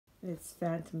It's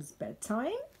Phantom's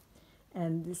bedtime.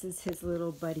 And this is his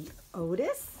little buddy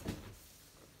Otis.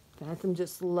 Phantom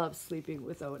just loves sleeping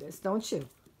with Otis, don't you?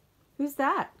 Who's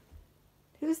that?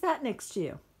 Who's that next to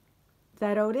you? Is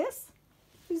that Otis?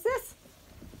 Who's this?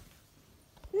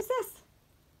 Who's this?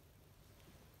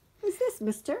 Who's this,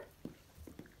 mister?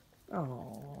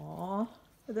 Aww.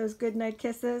 Are those good night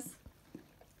kisses?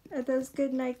 Are those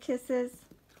good night kisses?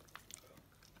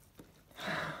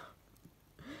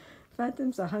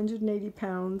 Phantom's 180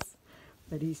 pounds,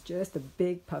 but he's just a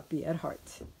big puppy at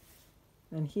heart.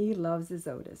 And he loves his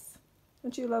Otis.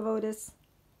 Don't you love Otis?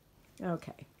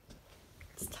 Okay.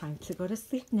 It's time to go to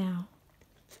sleep now.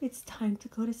 It's time to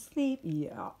go to sleep.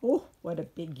 Yeah. Oh, what a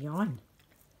big yawn.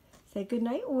 Say good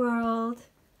night, world.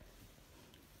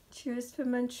 Cheers for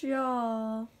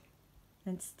Montreal.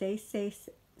 And stay safe.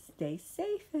 Stay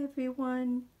safe,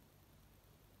 everyone.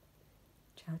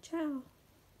 Ciao, ciao.